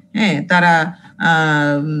করে। হ্যাঁ, তারা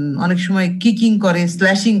অনেক সময় কিকিং করে,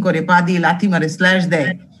 স্ল্যাশিং করে, পা দিয়ে লাথি মারে, স্ল্যাশ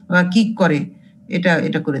দেয় বা কিক করে,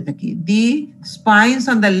 এটা করে থাকি। দি স্পাইনস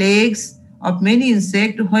on the legs of many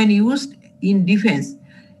insect when used in defence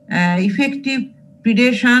effective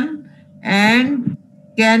প্রিডেশন and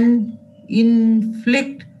can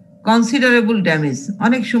inflict considerable damage.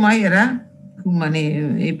 অনেক সময় এরা মানে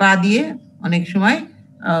এই পা দিয়ে অনেক সময়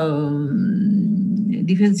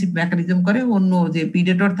ডিফেন্সিভ মেকানিজম করে, অন্য যে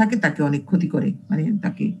প্রিডেটর থাকে তাকে অনেক ক্ষতি করে, মানে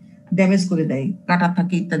তাকে ড্যামেজ করে দেয়, কাটা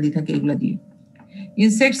থাকে ইত্যাদি থাকে এগুলা দিয়ে।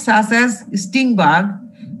 Insects such as sting bug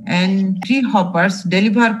and tree hoppers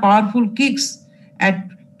deliver powerful kicks at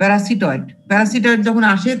parasitoid. Parasitoid যখন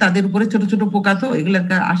আসে তাদের উপরে ছোট ছোট পোকা তো এগুলো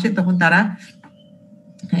আসে, তখন তারা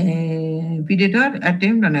প্রিডেটর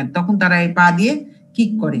অ্যাটেম্প্ট মানে তখন তারা এই পা দিয়ে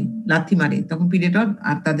কিক করে, লাথি মারে, তখন প্রিডেটর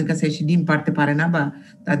আর তাদের কাছে এসে ডিম পারতে পারে না বা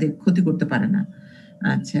তাদের ক্ষতি করতে পারে না।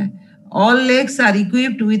 আচ্ছা, all legs are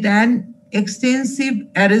equipped with an extensive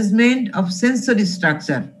arrangement of sensory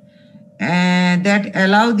structure that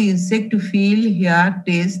allow the insect to feel, hear,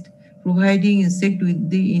 taste, providing insect with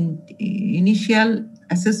the initial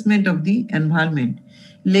assessment of the environment.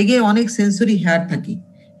 লেগে অনেক সেন্সরি হেয়ার থাকে,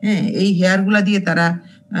 হ্যাঁ, এই হেয়ার গুলা দিয়ে তারা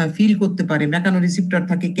feel করতে পারে, মেকানো রিসিপ্টর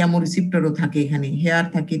থাকে, ক্যামো রিসিপ্টরও থাকে, এখানে হেয়ার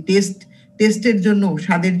থাকে, টেস্টের জন্য,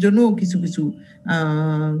 স্বাদের জন্য কিছু কিছু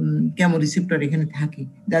ক্যামো রিসিপ্টর এখানে থাকে,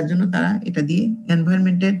 যার জন্য তারা এটা দিয়ে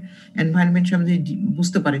এনভায়রনমেন্ট সম্বন্ধে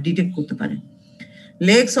বুঝতে পারে, ডিটেক্ট করতে পারে।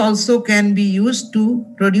 Legs also can be used to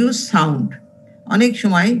produce sound. অনেক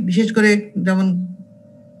সময় বিশেষ করে যেমন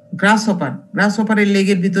গ্রাসহপারের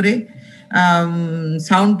লেগের ভিতরে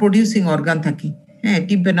সাউন্ড প্রডিউসিং অর্গান থাকে, হ্যাঁ,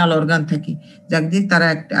 টিম্পেনাল অর্গান থাকে, যার দিয়ে তারা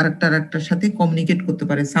আরেকটার সাথে কমিউনিকেট করতে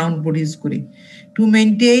পারে, সাউন্ড প্রডিউস করে। To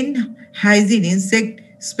maintain hygiene insect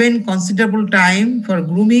spend considerable time for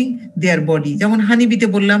grooming there body. যেমন হানিবিতে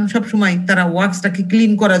বললাম সবসময় তারা ওয়াক্সটাকে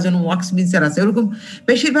ক্লিন করার জন্য ওয়াক্স মিক্সার আছে, ওরকম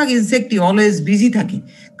বেশিরভাগ ইনসেক্টই অলওয়েজ বিজি থাকে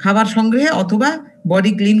খাবার সংগ্রহে অথবা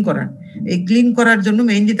বডি ক্লিন করার। এই ক্লিন করার জন্য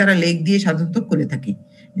মেইনলি তারা লেগ দিয়ে সাধারণত করে থাকে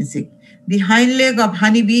insect. The hind leg of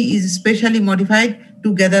honeybee is specially modified two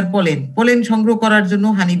gather pollen সংগ্রহ করার জন্য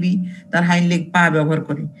হানিবি তার হাইন্ড লেগ পা ব্যবহার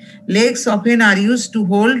করে। Legs often R use to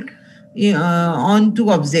hold on two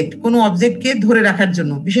object, কোনো অবজেক্টকে ধরে রাখার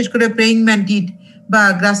জন্য, বিশেষ করে প্রেইং ম্যান্টিড বা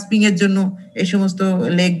গ্রাসপিং এর জন্য এই সমস্ত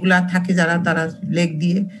লেগ গুলা থাকে, যারা তারা লেগ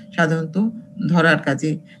দিয়ে সাধারণত ধরার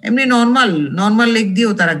কাজে, এমনি নর্মাল লেগ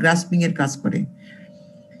দিয়েও তারা গ্রাসপিং এর কাজ করে।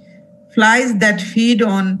 Flies that feed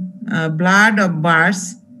on blood of birds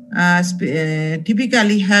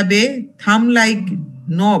typically have a thumb-like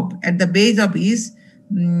knob at the base of each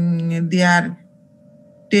their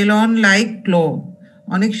talon-like claw.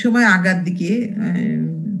 অনেক সময় আগার দিকে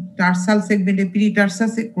টার্সাল সেগমেন্টে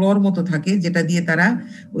প্রিটার্সাস ক্লর মতো থাকে, যেটা দিয়ে তারা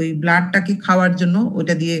ওই ব্লাডটাকে খাওয়ার জন্য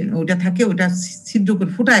ওটা থাকে, ওটা ছিদ্র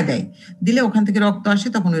করে ফুটায় দেয়, দিলে ওখান থেকে রক্ত আসে,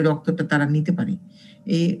 তখন ওই রক্তটা তারা নিতে পারে।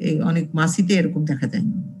 এই অনেক মাছিতে এরকম দেখা যায়।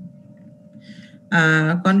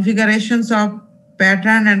 Configurations of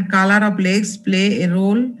pattern and color of legs play a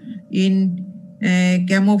role in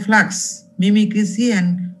camouflage, mimicry and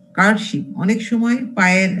courtship. অনেক সময়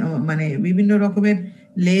পায়ের মানে বিভিন্ন রকমের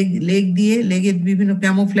লেগ দিয়ে লেগের বিভিন্ন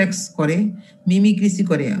ক্যামোফ্লেক্স করে, মিমিক্রিসি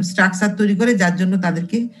করে, স্ট্রাকচার তৈরি করে, যার জন্য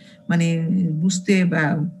তাদেরকে মানে বুঝতে বা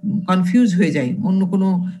কনফিউজ হয়ে যায়, অন্য কোনো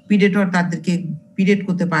প্রিডেটর তাদেরকে প্রিডেট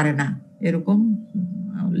করতে পারে না, এরকম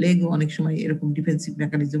লেগ অনেক সময় এরকম ডিফেন্সিভ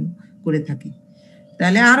মেকানিজম করে থাকে।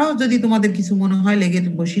 তাহলে আরো যদি তোমাদের কিছু মনে হয় লেগের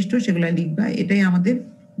বৈশিষ্ট্য সেগুলো লিখবা। এটাই আমাদের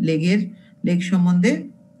লেগ সম্বন্ধে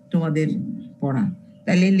তোমাদের পড়া।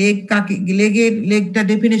 তাহলে লেগটা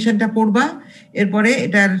ডেফিনেশনটা পড়বা, এরপরে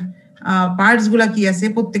এটার পার্টস গুলা কি আছে,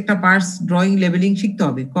 প্রত্যেকটা পার্টস ড্রয়িং লেভেলিং শিখতে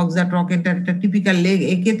হবে। কক্সা ট্রকেন্টার একটা টিপিক্যাল লেগ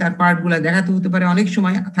এঁকে তার পার্ট গুলা দেখাতে হতে পারে, অনেক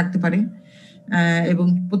সময় থাকতে পারে, এবং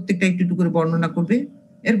প্রত্যেকটা একটু একটু করে বর্ণনা করবে।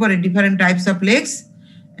 এরপরে different types of legs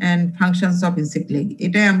and functions of insect leg,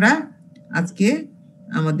 এটাই আমরা আজকে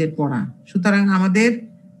আমাদের পড়া। সুতরাং আমাদের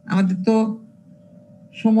তো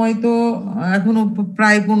সময় তো এখনো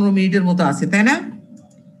প্রায় 15 মিনিটের মতো আছে, তাই না?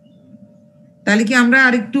 তাহলে কি আমরা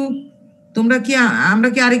আরেকটু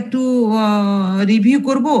আরেকটু রিভিউ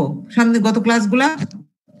করব সামনে গত ক্লাসগুলা?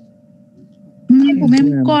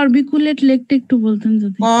 কর্বিকুলেট লেগটা একটু বলতেন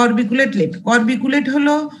যদি। কর্বিকুলেট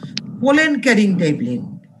হলো পোলেন ক্যারিং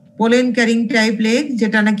টাইপ লেগ,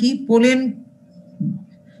 যেটা নাকি পোলেন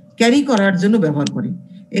ক্যারি করার জন্য ব্যবহার করে।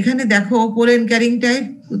 এখানে দেখো পোলেন ক্যারিং টাইপ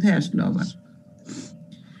কোথায় আসলো আবার,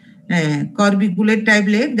 হ্যাঁ কর্বিকুলেট টাইপ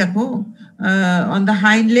লেগ দেখো, অন দ্য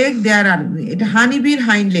হাইন্ড লেগ দেয়ার আর, এটা হানিবির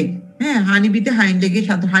হাইন্ড লেগ, হ্যাঁ হানিবিতে হাইন্ড লেগে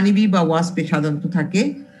হানিবি বা ওয়াস্পে সাধারণত থাকে,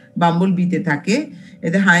 বাম্বল বিতে থাকে,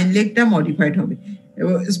 এদের হাইন্ড লেগটা মডিফাইড হবে,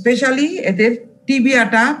 এবং স্পেশালি এদের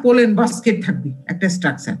টিবিয়াটা পোলেন বাস্কেট থাকবে একটা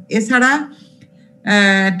স্ট্রাকচার। এছাড়া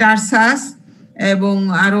টার্সাস এবং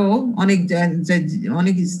আরো অনেক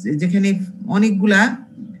যেখানে অনেকগুলা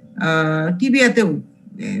টিবিয়াতেও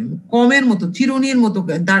কমের মতো চিরুনির মতো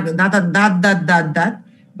দাঁত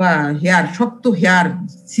বা হেয়ার, শক্ত হেয়ার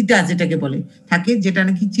সিটা যেটাকে বলে থাকে, যেটা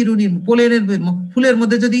নাকি চিরুনির পোলেনের ফুলের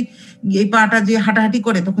মধ্যে যদি এই পাটা যে হাঁটাহাঁটি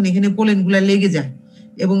করে তখন এখানে পোলেন গুলা লেগে যায়,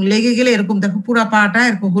 এবং লেগে গেলে এরকম দেখো পুরা পাটা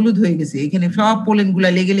এরকম হলুদ হয়ে গেছে, এখানে সব পোলেন গুলা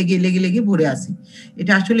লেগে ভরে আছে।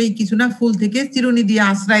 এটা আসলে কিছু না, ফুল থেকে চিরুনি দিয়ে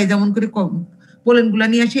আশ্রয় যেমন করে পোলেন গুলা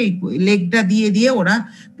নিয়ে আসে, এই লেগটা দিয়ে ওরা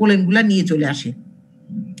পোলেন গুলা নিয়ে চলে আসে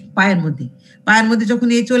পায়ের মধ্যে যখন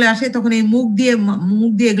এই চলে আসে তখন এই মুখ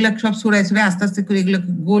দিয়ে এগুলা সব সরাই আস্তে আস্তে করে এগুলো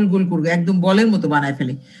গোল করবে, একদম বলের মতো বানায়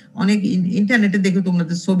ফেলে। অনেক ইন্টারনেটে দেখে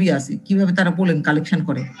তোমাদের ছবি আছে কিভাবে তারা পোলেন কালেকশন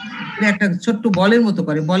করে, একটা ছোট্ট বলের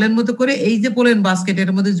মতো করে এই যে পোলেন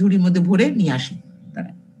বাস্কেটের মধ্যে ঝুড়ির মধ্যে ভরে নিয়ে আসে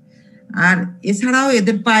তারা। আর এছাড়াও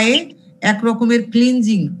এদের পায়ে এক রকমের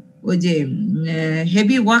ক্লিনজিং, ওই যে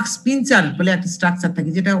হেভি ওয়াক্স পিঞ্চার বলে একটা স্ট্রাকচার থাকে,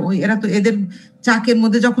 যেটা এরা তো এদের চাকের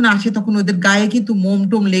মধ্যে যখন আসে তখন ওদের গায়ে কিন্তু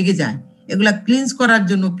মোম লেগে যায়, এগুলা ক্লিনস করার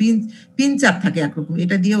জন্য পিঞ্চার থাকে একরকম,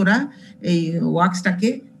 এটা দিয়ে ওরা এই ওয়াক্সটাকে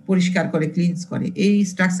পরিষ্কার করে, ক্লিনস করে। এই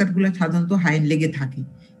স্ট্রাকচার গুলা সাধারণত হাইন্ড লেগে থাকে।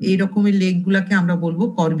 এই রকমের লেগ গুলাকে আমরা বলবো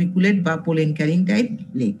কর্বিকুলেট বা পোলেন ক্যারিং টাইপ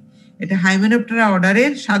লেগ। এটা হাইমেনোপটেরা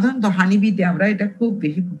অর্ডারের, সাধারণত হানিবিতে আমরা এটা খুব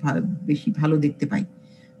বেশি ভালো দেখতে পাই।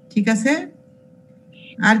 ঠিক আছে,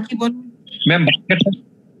 আর কি বল ম্যাম?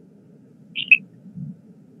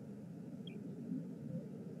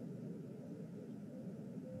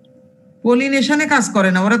 পলিনেশনে কাজ করে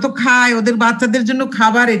না, ওরা তো খায়, ওদের বাচ্চাদের জন্য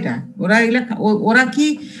খাবার এটা। ওরা কি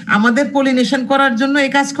আমাদের পলিনেশন করার জন্য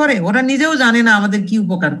এই কাজ করে? ওরা নিজেও জানে না আমাদের কি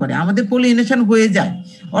উপকার করে। আমাদের পলিনেশন হয়ে যায়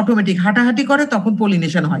অটোমেটিক, হাঁটাহাঁটি করে তখন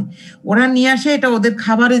পলিনেশন হয়। ওরা নিয়ে আসে এটা ওদের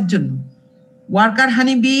খাবারের জন্য। ওয়ার্কার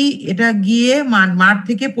হানি বি এটা গিয়ে মাঠ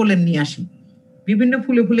থেকে পোলেন নিয়ে আসে, বিভিন্ন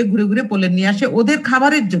ফুলে ঘুরে পোলেন নিয়ে আসে ওদের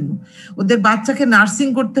খাবারের জন্য। ওদের বাচ্চাকে নার্সিং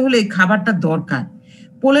করতে হলে এই খাবারটা দরকার।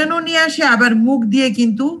 পোলেনও নিয়ে আসে, আবার মুখ দিয়ে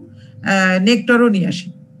কিন্তু নেকটারও নিয়ে আসে,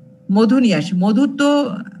 মধু নিয়ে আসে।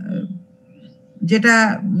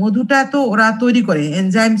 মধুটা তো ওরা তৈরি করে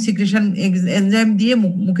এনজাইম সিক্রেশন, এনজাইম দিয়ে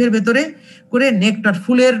মুখের ভেতরে করে নেকটার,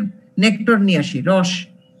 ফুলের নেকটার নিয়ে আসে, রস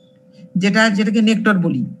যেটাকে নেকটার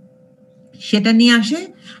বলি, সেটা নিয়ে আসে।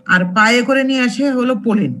 আর পায়ে করে নিয়ে আসে হলো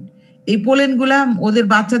পোলেন। এই পোলেন গুলা ওদের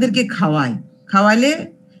বাচ্চাদেরকে খাওয়াইলে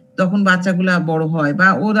তখন বাচ্চাগুলা বড় হয়। বা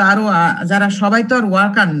ওর আরো যারা, সবাই তো আর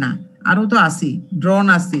ওয়ার্কার না, আরো তো আছে, ড্রন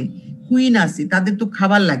আছে, কুইন আছে, তাদের তো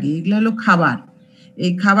খাবার লাগে, এগুলো হলো খাবার।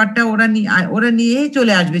 এই খাবারটা ওরা নিয়েই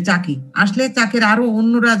চলে আসবে চাকে। আসলে চাকের আরো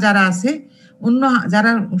অন্যরা যারা আছে,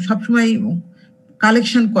 যারা সবসময়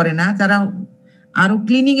কালেকশন করে না, যারা আরো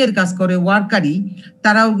ক্লিনিং এর কাজ করে, ওয়ার্কারই,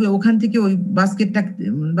 তারা ওখান থেকে ওই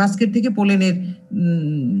বাস্কেট থেকে পোলেনের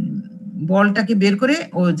বলটাকে বের করে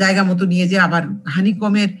ও জায়গা মতো নিয়ে যে আবার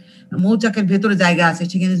হানিকমের মৌচাকের ভেতরে জায়গা আছে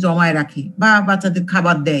সেখানে জমায় রাখে, বা বাচ্চাদের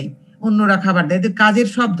খাবার দেয়, অন্যরা খাবার দেয়। এদের কাজের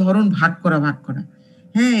সব ধরন ভাগ করা।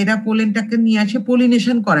 হ্যাঁ, এরা পোলেনটাকে নিয়ে আসে,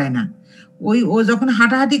 পলিনেশন করায় না। ও যখন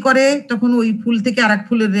হাঁটাহাঁটি করে তখন ওই ফুল থেকে আরেক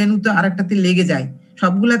ফুলের রেণু তো আরেকটাতে লেগে যায়,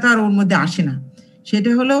 সবগুলা তো আর ওর মধ্যে আসে না।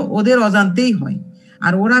 সেটা হলো ওদের অজান্তেই হয়।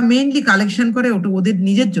 আর ওরা মেইনলি কালেকশন করে ওটা ওদের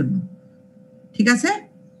নিজের জন্য। ঠিক আছে?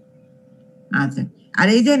 আচ্ছা, আর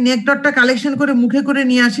এই যে নেকটারটা কালেকশন করে মুখে করে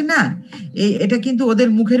নিয়ে আসে না, এটা কিন্তু ওদের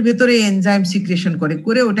মুখের ভেতরে এনজাইম সিক্রেশন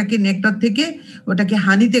করে ওটাকে নেকটার থেকে ওটাকে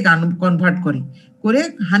হানিতে কনভার্ট করে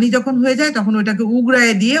হানি যখন হয়ে যায় তখন ওটাকে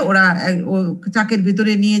উগড়ায় দিয়ে ওরা চাকের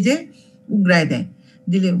ভিতরে নিয়ে যে উগড়ায় দেয়,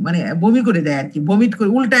 দিলে মানে বমি করে দেয় আর কি, বমিট করে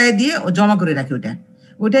উল্টায় দিয়ে ও জমা করে রাখে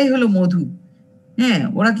ওটাই হলো মধু। হ্যাঁ,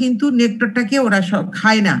 ওরা কিন্তু নেকটারটাকে ওরা সব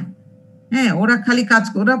খায় না। হ্যাঁ, ওরা খালি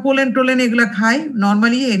ওরা পোলেন টোলেন এগুলা খায়।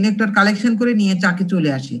 নর্মালি নেকটার কালেকশন করে নিয়ে চাকে চলে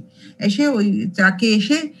এসে ওই চাকে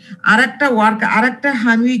এসে আরেকটা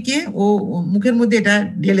হানুইকে ও মুখের মধ্যে এটা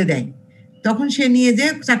ঢেলে দেয়। তখন সে নিয়ে যে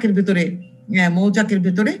চাকের ভেতরে, মৌচাকের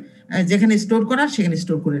ভেতরে যেখানে স্টোর করার সেখানে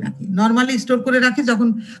স্টোর করে রাখে। নর্মালি স্টোর করে রাখে, যখন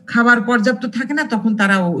খাবার পর্যাপ্ত থাকে না তখন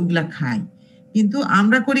তারা ওইগুলা খায়। কিন্তু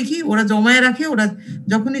আমরা করি কি, ওরা জমায় রাখে, ওরা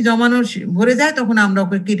যখনই জমানো ভরে যায় তখন আমরা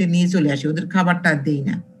ওকে কেটে নিয়ে চলে আসি, ওদের খাবারটা দেই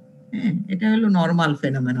না। হ্যাঁ, এটা হলো নরমাল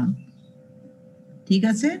ফেনোমেনন। ঠিক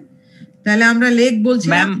আছে, তাহলে আমরা লেগ বলছি।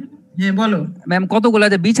 হ্যাঁ বলো ম্যাম। কতগুলো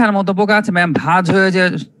যে বিছার মতো পোকা আছে ম্যাম, ভাঁজ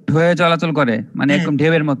হয়ে চলাচল করে, মানে একদম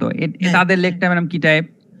ঢেউয়ের মতো, তাদের লেগটা ম্যাম কি টাইপ?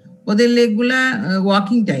 ওদের লেগগুলা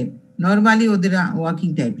ওয়াকিং টাইপ। নরমালি ওদের ওয়াকিং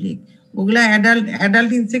টাইপ লেগ। ওগুলা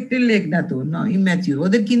অ্যাডাল্ট ইনসেক্টের লেগ না তো, ইম্যাচিউর।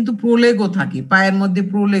 ওদের কিন্তু প্রোলেগও থাকে, পায়ের মধ্যে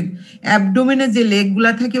প্রোলেগ, অ্যাবডোমেনে যে লেগ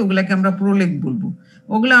গুলা থাকে ওগুলাকে আমরা প্রোলেগ বলবো।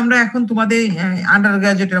 ওগুলো আমরা এখন তোমাদের আন্ডার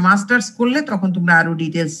গ্রাজুয়েটের মাস্টার্স করলে তখন তোমরা আরো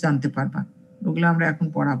ডিটেলস জানতে পারবা। ওগুলো আমরা এখন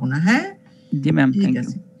পড়াবো না। হ্যাঁ জি ম্যাম,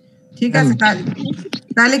 ঠিক আছে।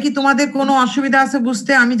 তাহলে কি তোমাদের কোনো অসুবিধা আছে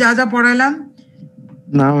বুঝতে আমি যা পড়াইলাম?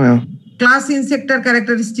 না ম্যাম। ক্লাস ইনসেক্টর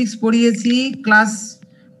ক্যারেক্টারিস্টিক্স পড়িয়েছি, ক্লাস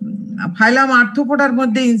ফাইলাম আর্থ্রোপোডার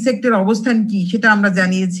মধ্যে ইনসেক্টের অবস্থান কি সেটা আমরা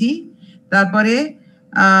জানিয়েছি। তারপরে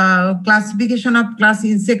ক্লাসিফিকেশন অফ ক্লাস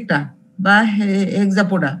ইনসেক্টা বা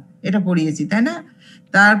হেক্সাপোডা এটা পড়িয়েছি, তাই না?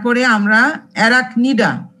 তারপরে আমরা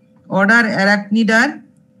অ্যারাকনিডা, অর্ডার অ্যারাকনিডার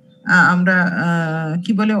আমরা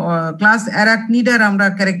কি বলে ক্লাস অ্যারাকনিডার আমরা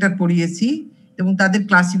ক্যারেক্টার পড়িয়েছি এবং তাদের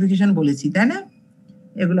ক্লাসিফিকেশন বলেছি, তাই না?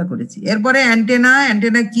 এগুলা করেছি। এরপরে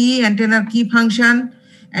অ্যান্টেনার কি ফাংশন,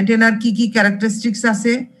 অ্যান্টেনার কি ক্যারেক্টারিস্টিক্স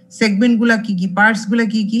আছে, সেগমেন্ট গুলা কি পার্টস গুলা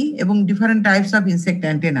কি এবং different types of insect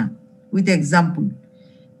antenna with example.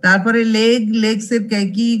 তারপরে লেগস এর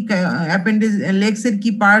কি অ্যাপেন্ডেজ, লেগস এর কি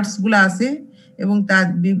পার্টস গুলা আছে এবং তার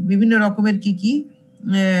বিভিন্ন রকমের কি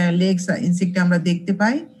লেগস ইনসেক্টে আমরা দেখতে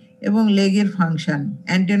পাই, এবং লেগের ফাংশন,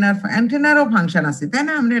 অ্যান্টেনারও ফাংশন আছে, তাই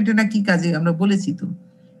না? আমরা অ্যান্টেনা কি কাজে আমরা বলেছি তো,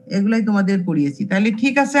 এগুলাই তোমাদের পড়িয়েছি। তাহলে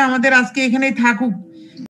ঠিক আছে, আমাদের আজকে এখানেই থাকুক।